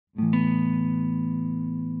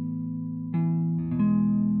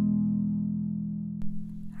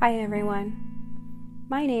Hi everyone,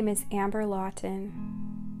 my name is Amber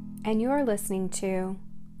Lawton, and you're listening to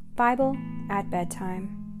Bible at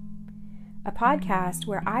Bedtime, a podcast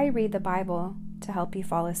where I read the Bible to help you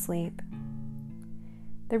fall asleep.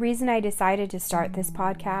 The reason I decided to start this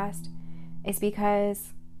podcast is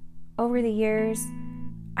because over the years,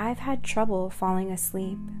 I've had trouble falling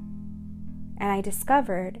asleep, and I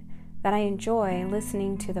discovered that I enjoy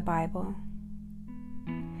listening to the Bible.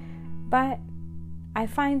 But I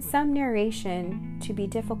find some narration to be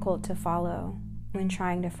difficult to follow when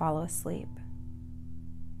trying to fall asleep.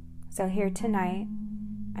 So here tonight,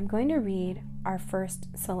 I'm going to read our first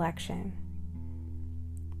selection.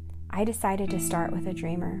 I decided to start with a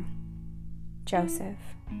dreamer, Joseph.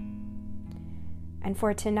 And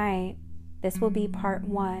for tonight, this will be part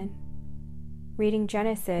 1, reading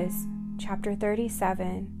Genesis chapter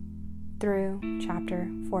 37 through chapter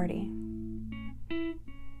 40.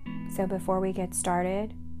 So before we get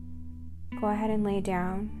started, go ahead and lay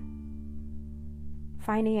down,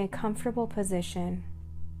 finding a comfortable position.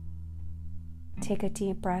 Take a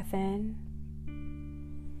deep breath in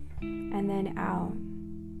and then out.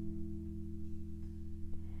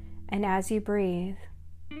 And as you breathe,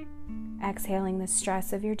 exhaling the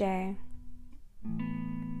stress of your day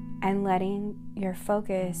and letting your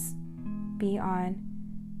focus be on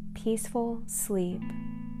peaceful sleep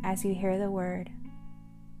as you hear the word.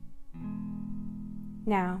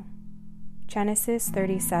 Now, Genesis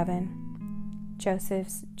 37,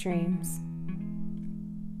 Joseph's dreams.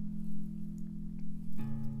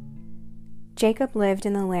 Jacob lived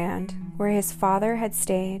in the land where his father had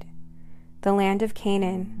stayed, the land of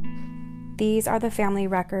Canaan. These are the family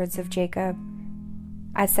records of Jacob.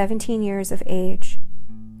 At 17 years of age,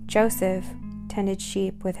 Joseph tended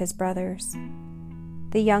sheep with his brothers.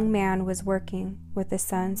 The young man was working with the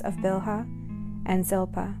sons of Bilhah and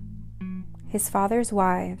Zilpah, his father's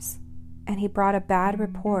wives, and he brought a bad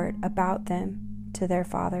report about them to their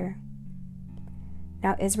father.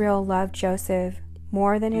 Now Israel loved Joseph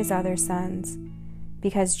more than his other sons,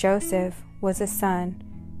 because Joseph was a son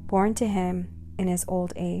born to him in his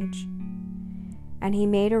old age. And he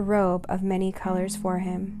made a robe of many colors for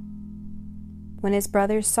him. When his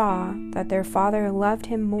brothers saw that their father loved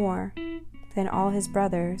him more than all his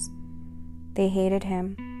brothers, they hated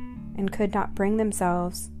him and could not bring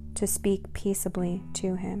themselves to speak peaceably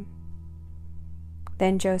to him.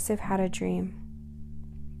 Then Joseph had a dream.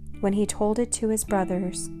 When he told it to his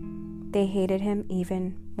brothers, they hated him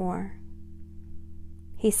even more.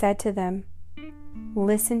 He said to them,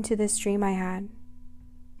 "Listen to this dream I had.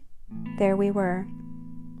 There we were,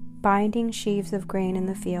 binding sheaves of grain in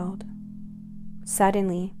the field.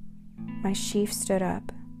 Suddenly, my sheaf stood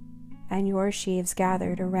up, and your sheaves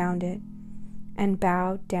gathered around it and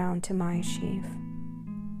bowed down to my sheaf.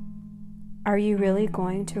 Are you really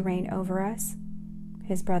going to reign over us?"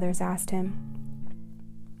 his brothers asked him.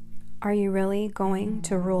 "Are you really going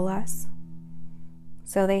to rule us?"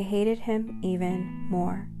 So they hated him even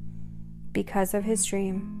more because of his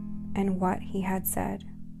dream and what he had said.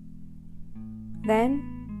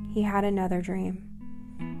 Then he had another dream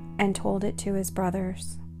and told it to his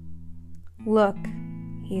brothers. "Look,"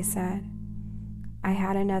 he said, "I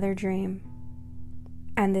had another dream,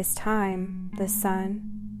 and this time the sun,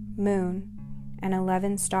 moon, and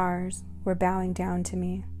 11 stars were bowing down to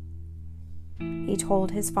me." He told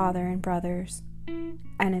his father and brothers,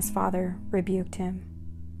 and his father rebuked him.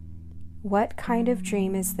 "What kind of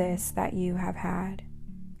dream is this that you have had?"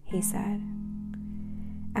 he said.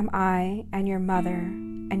 "Am I and your mother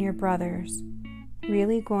and your brothers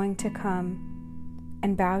really going to come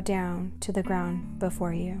and bow down to the ground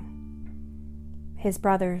before you?" His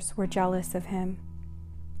brothers were jealous of him,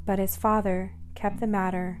 but his father kept the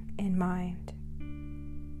matter in mind.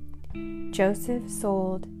 Joseph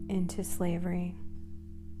sold into slavery.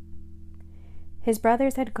 His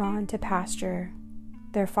brothers had gone to pasture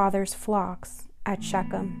their father's flocks at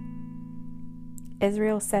Shechem.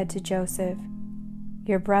 Israel said to Joseph,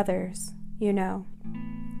 "Your brothers,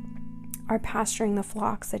 are pasturing the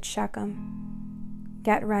flocks at Shechem.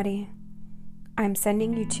 Get ready. I'm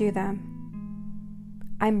sending you to them."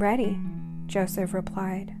 "I'm ready," Joseph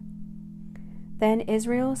replied. Then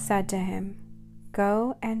Israel said to him,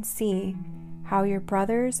 "Go and see how your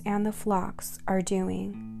brothers and the flocks are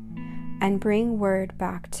doing, and bring word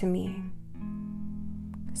back to me."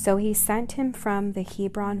 So he sent him from the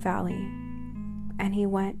Hebron Valley, and he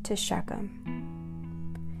went to Shechem.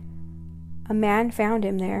 A man found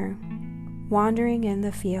him there, wandering in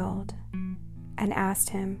the field, and asked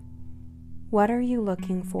him, "What are you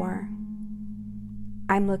looking for?"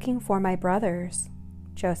 "I'm looking for my brothers,"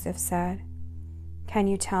 Joseph said. Can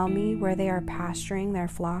you tell me where they are pasturing their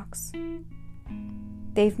flocks?"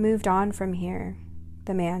 "They've moved on from here,"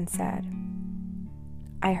 the man said.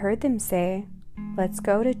 "I heard them say, 'Let's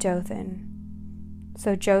go to Dothan.'"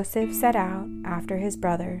 So Joseph set out after his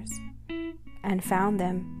brothers and found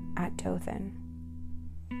them at Dothan.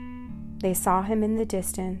 They saw him in the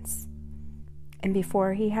distance, and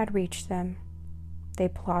before he had reached them, they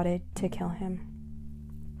plotted to kill him.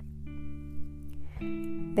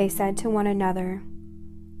 They said to one another,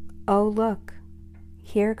 "Oh, look,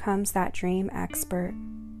 here comes that dream expert.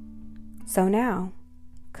 So now,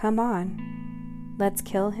 come on, let's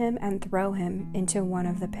kill him and throw him into one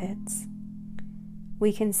of the pits.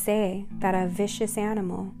 We can say that a vicious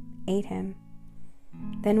animal ate him.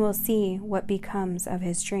 Then we'll see what becomes of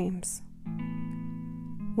his dreams."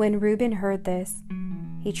 When Reuben heard this,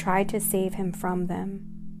 he tried to save him from them.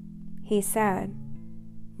 He said,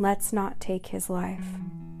 "Let's not take his life."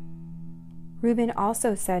 Reuben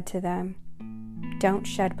also said to them, "Don't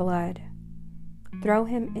shed blood. Throw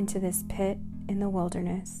him into this pit in the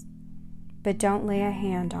wilderness, but don't lay a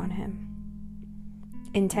hand on him,"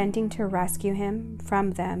 intending to rescue him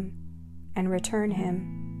from them and return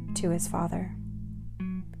him to his father.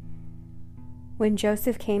 When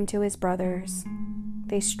Joseph came to his brothers,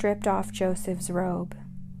 they stripped off Joseph's robe,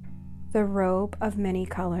 the robe of many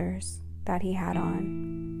colors that he had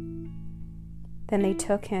on. Then they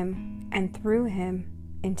took him and threw him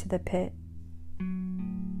into the pit.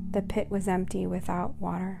 The pit was empty without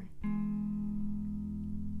water.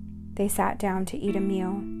 They sat down to eat a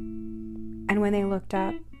meal, and when they looked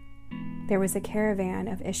up, there was a caravan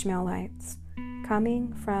of Ishmaelites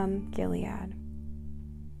coming from Gilead.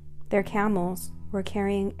 Their camels were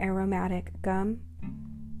carrying aromatic gum,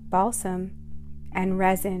 balsam, and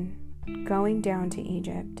resin going down to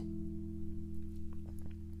Egypt.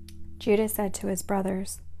 Judah said to his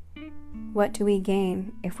brothers, "What do we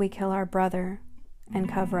gain if we kill our brother and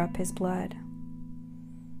cover up his blood?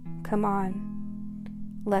 Come on,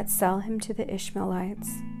 let's sell him to the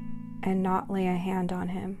Ishmaelites and not lay a hand on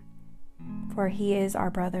him, for he is our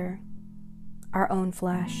brother, our own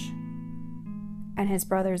flesh." And his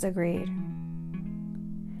brothers agreed.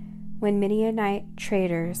 When Midianite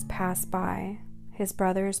traders passed by, his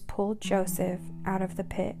brothers pulled Joseph out of the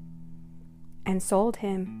pit and sold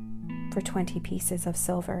him for 20 pieces of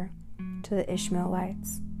silver to the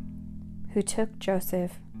Ishmaelites, who took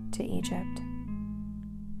Joseph to Egypt.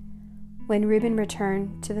 When Reuben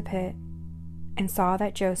returned to the pit and saw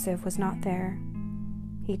that Joseph was not there,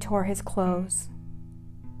 he tore his clothes.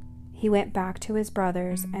 He went back to his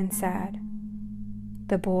brothers and said,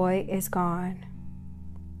 "The boy is gone.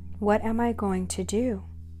 What am I going to do?"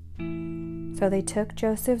 So they took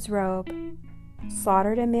Joseph's robe,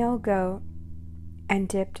 slaughtered a male goat, and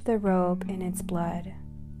dipped the robe in its blood.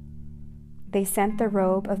 They sent the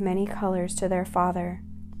robe of many colors to their father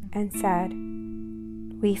and said,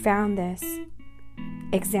 "We found this.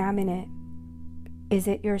 Examine it. Is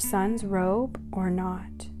it your son's robe or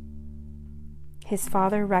not?" His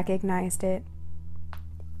father recognized it.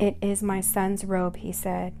 "It is my son's robe," he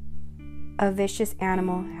said. "A vicious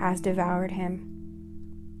animal has devoured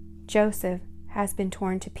him. Joseph has been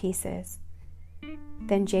torn to pieces."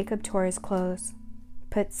 Then Jacob tore his clothes,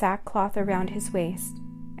 put sackcloth around his waist,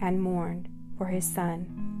 and mourned for his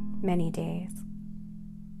son many days.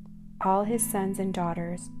 All his sons and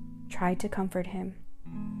daughters tried to comfort him,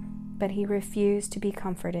 but he refused to be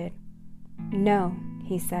comforted. "No,"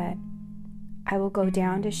 he said, "I will go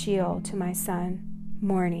down to Sheol to my son,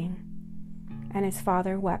 mourning." And his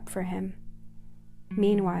father wept for him.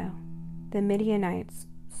 Meanwhile, the Midianites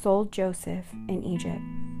sold Joseph in Egypt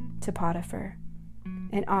to Potiphar,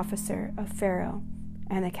 an officer of Pharaoh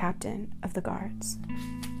and the captain of the guards.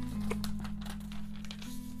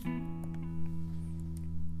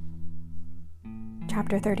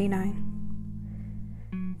 Chapter 39.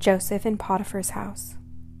 Joseph in Potiphar's house.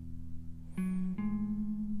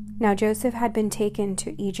 Now Joseph had been taken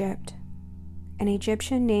to Egypt. An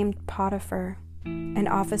Egyptian named Potiphar, an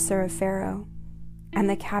officer of Pharaoh, and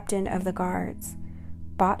the captain of the guards,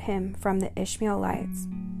 bought him from the Ishmaelites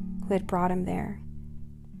who had brought him there.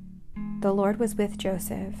 The Lord was with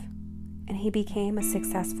Joseph, and he became a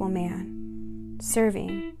successful man,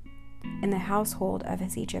 serving in the household of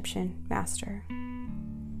his Egyptian master.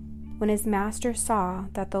 When his master saw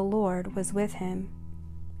that the Lord was with him,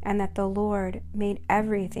 and that the Lord made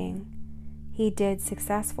everything he did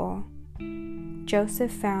successful,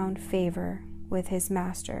 Joseph found favor with his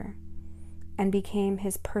master and became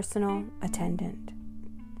his personal attendant.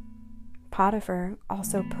 Potiphar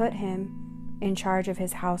also put him in charge of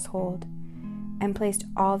his household and placed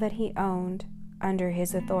all that he owned under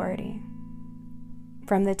his authority.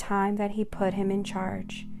 from the time that he put him in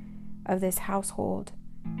charge of this household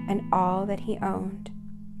and all that he owned,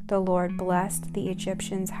 the Lord blessed the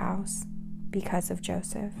Egyptian's house because of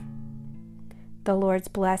Joseph. The Lord's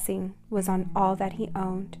blessing was on all that he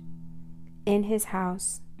owned, in his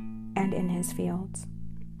house and in his fields.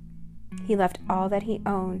 He left all that he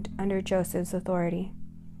owned under Joseph's authority.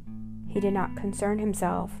 He did not concern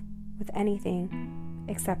himself with anything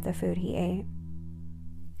except the food he ate.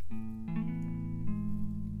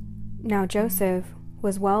 Now Joseph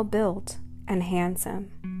was well built and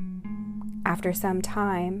handsome. After some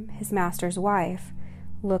time, his master's wife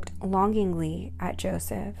looked longingly at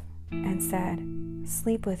Joseph and said,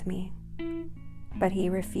 "Sleep with me." But he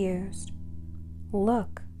refused.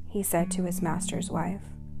 "Look," he said to his master's wife,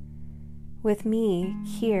 "with me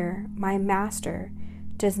here my master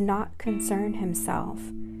does not concern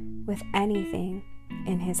himself with anything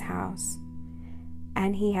in his house,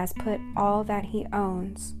 and he has put all that he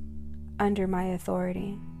owns under my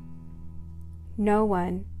authority. No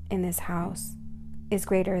one in this house is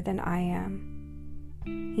greater than I am.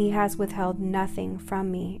 He has withheld nothing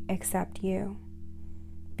from me except you,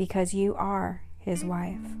 because you are his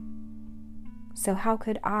wife. So how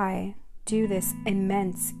could I do this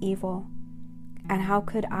immense evil? And how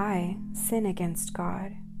could I sin against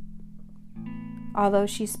God?" Although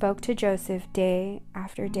she spoke to Joseph day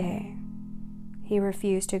after day, he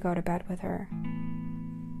refused to go to bed with her.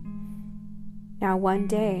 Now one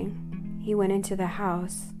day he went into the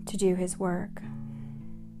house to do his work,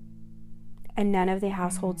 and none of the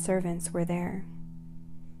household servants were there.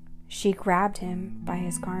 She grabbed him by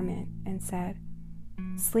his garment and said,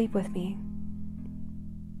 "Sleep with me."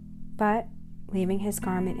 But, leaving his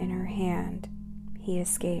garment in her hand, he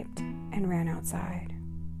escaped and ran outside.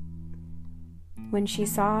 When she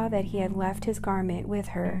saw that he had left his garment with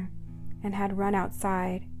her and had run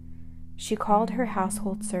outside, she called her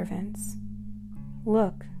household servants.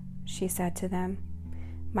 "Look," she said to them,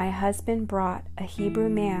 "my husband brought a Hebrew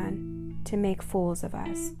man to make fools of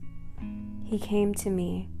us. He came to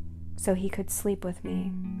me so he could sleep with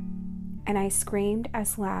me, and I screamed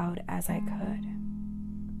as loud as I could.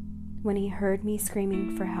 When he heard me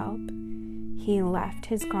screaming for help, he left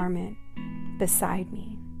his garment beside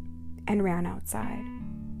me and ran outside."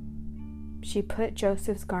 She put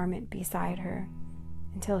Joseph's garment beside her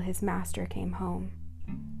until his master came home.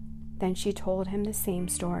 Then she told him the same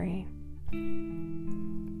story.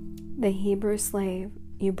 "The Hebrew slave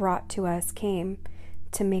you brought to us came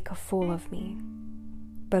to make a fool of me.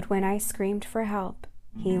 But when I screamed for help,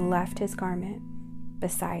 he left his garment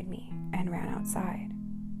beside me and ran outside."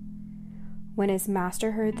 When his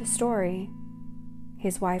master heard the story,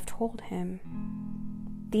 his wife told him,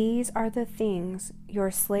 "These are the things your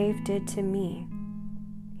slave did to me."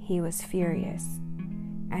 He was furious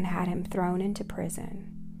and had him thrown into prison,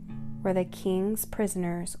 where the king's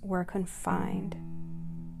prisoners were confined.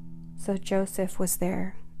 So Joseph was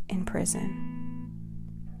there in prison.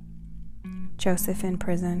 Joseph in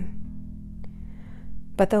prison.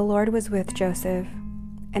 But the Lord was with Joseph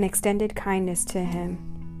and extended kindness to him.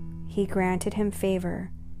 He granted him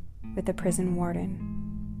favor with the prison warden.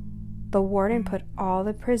 The warden put all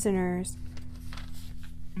the prisoners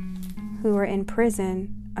who were in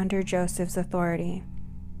prison under Joseph's authority,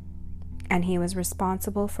 and he was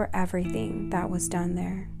responsible for everything that was done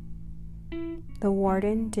there. The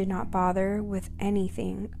warden did not bother with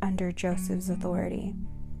anything under Joseph's authority,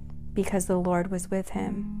 because the Lord was with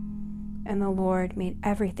him, and the Lord made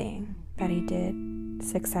everything that he did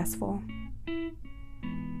successful.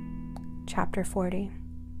 Chapter 40.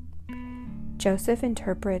 Joseph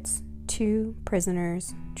interprets 2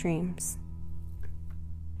 prisoners' dreams.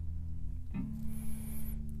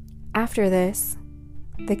 After this,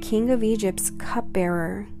 the king of Egypt's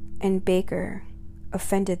cupbearer and baker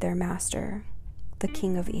offended their master, the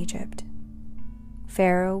king of Egypt.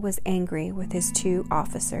 Pharaoh was angry with his 2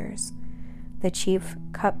 officers, the chief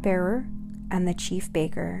cupbearer and the chief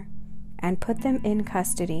baker, and put them in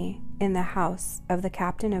custody in the house of the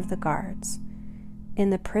captain of the guards,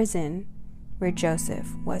 in the prison where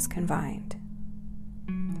Joseph was confined.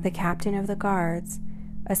 The captain of the guards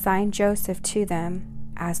assigned Joseph to them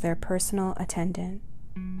as their personal attendant,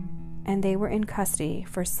 and they were in custody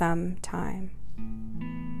for some time.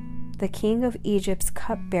 The king of Egypt's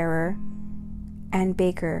cupbearer and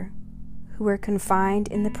baker, who were confined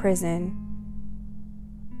in the prison,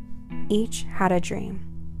 each had a dream.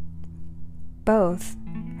 Both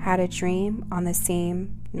had a dream on the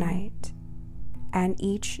same night, and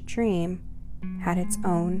each dream had its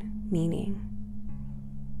own meaning.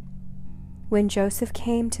 When Joseph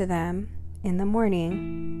came to them in the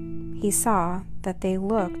morning, he saw that they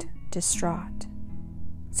looked distraught.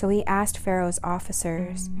 So he asked Pharaoh's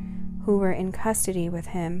officers, who were in custody with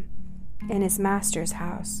him in his master's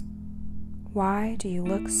house, "Why do you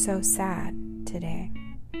look so sad today?"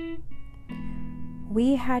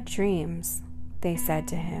 "We had dreams," they said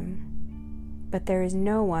to him, "but there is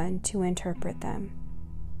no one to interpret them."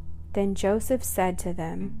 Then Joseph said to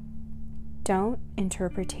them, "Don't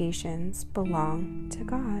interpretations belong to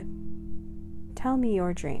God? Tell me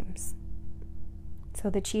your dreams." So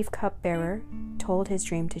the chief cupbearer told his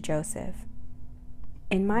dream to Joseph.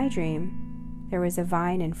 "In my dream, there was a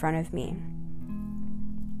vine in front of me.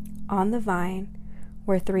 On the vine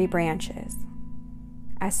were 3 branches.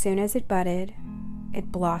 As soon as it budded,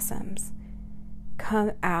 it blossoms,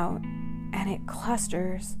 come out, and it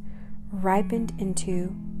clusters, ripened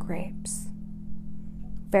into grapes.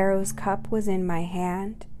 Pharaoh's cup was in my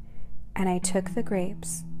hand, and I took the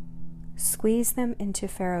grapes, squeezed them into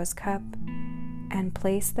Pharaoh's cup, and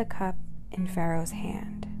placed the cup in Pharaoh's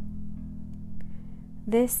hand."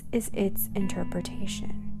 "This is its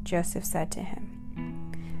interpretation," Joseph said to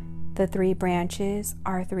him. "The 3 branches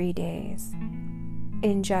are 3 days.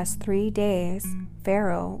 In just 3 days,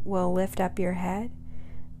 Pharaoh will lift up your head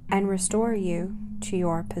and restore you to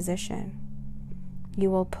your position.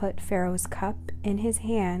 You will put Pharaoh's cup in his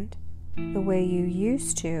hand the way you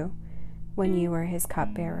used to when you were his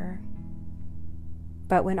cupbearer.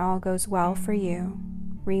 But when all goes well for you,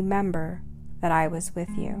 remember that I was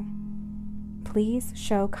with you. Please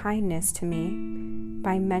show kindness to me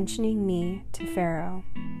by mentioning me to Pharaoh,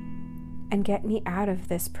 and get me out of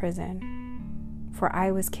this prison, for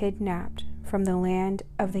I was kidnapped from the land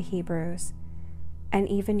of the Hebrews, and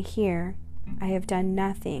even here I have done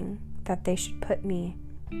nothing that they should put me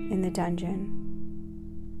in the dungeon."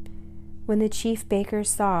 When the chief baker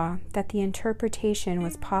saw that the interpretation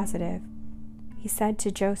was positive, he said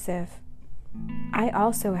to Joseph, "I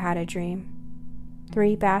also had a dream.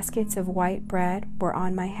 3 baskets of white bread were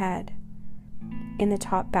on my head. In the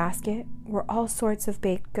top basket were all sorts of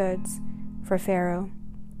baked goods for Pharaoh,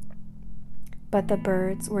 but the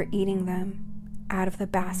birds were eating them out of the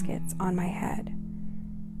baskets on my head."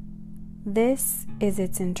 "This is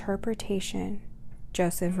its interpretation,"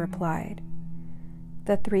 Joseph replied.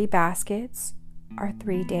 "The 3 baskets are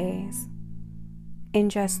 3 days. In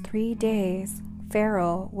just 3 days,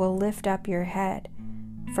 Pharaoh will lift up your head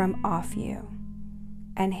from off you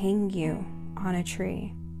and hang you on a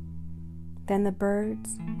tree. Then the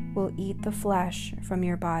birds will eat the flesh from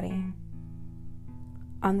your body."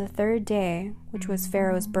 On the 3rd day, which was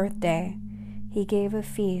Pharaoh's birthday, he gave a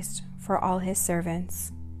feast for all his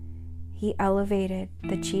servants. He elevated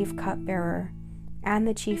the chief cupbearer and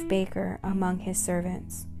the chief baker among his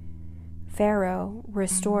servants. Pharaoh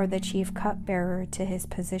restored the chief cupbearer to his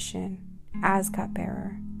position as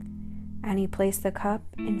cupbearer, and he placed the cup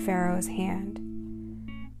in Pharaoh's hand.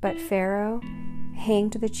 But Pharaoh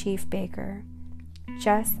hanged the chief baker,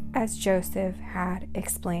 just as Joseph had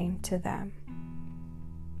explained to them.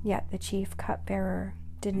 Yet the chief cupbearer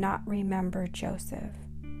did not remember Joseph.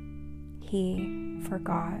 He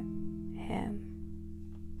forgot him.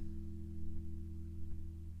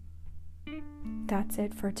 That's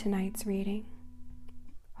it for tonight's reading.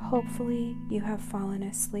 Hopefully you have fallen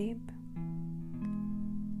asleep.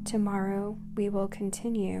 Tomorrow we will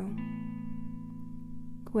continue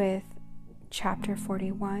with chapter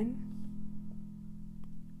 41.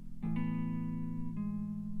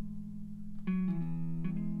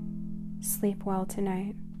 Sleep well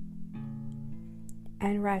tonight,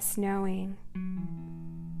 and rest knowing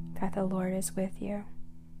that the Lord is with you.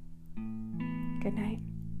 Good night.